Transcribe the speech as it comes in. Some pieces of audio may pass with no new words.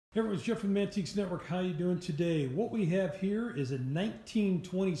Hey everyone, it's Jeff from Mantiques Network. How you doing today? What we have here is a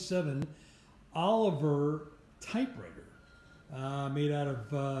 1927 Oliver typewriter made out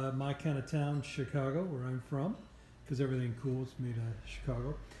of my kind of town, Chicago, where I'm from, because everything cool is made out of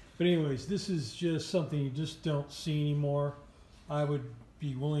Chicago. But anyways, this is just something you just don't see anymore. I would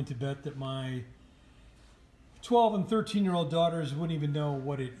be willing to bet that my 12 and 13-year-old daughters wouldn't even know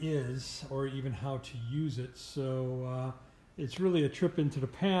what it is or even how to use it. So it's really a trip into the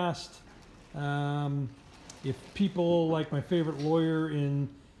past. If people like my favorite lawyer in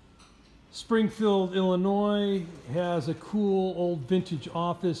Springfield, Illinois, has a cool old vintage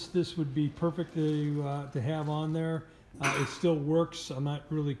office, this would be perfect to have on there. It still works. I'm not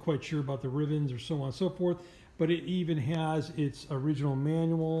really quite sure about the ribbons or so on and so forth, but it even has its original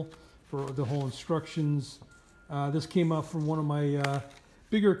manual for the whole instructions. This came up from one of my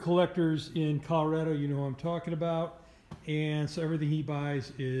bigger collectors in Colorado. You know who I'm talking about. And so everything he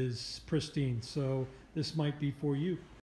buys is pristine. So this might be for you.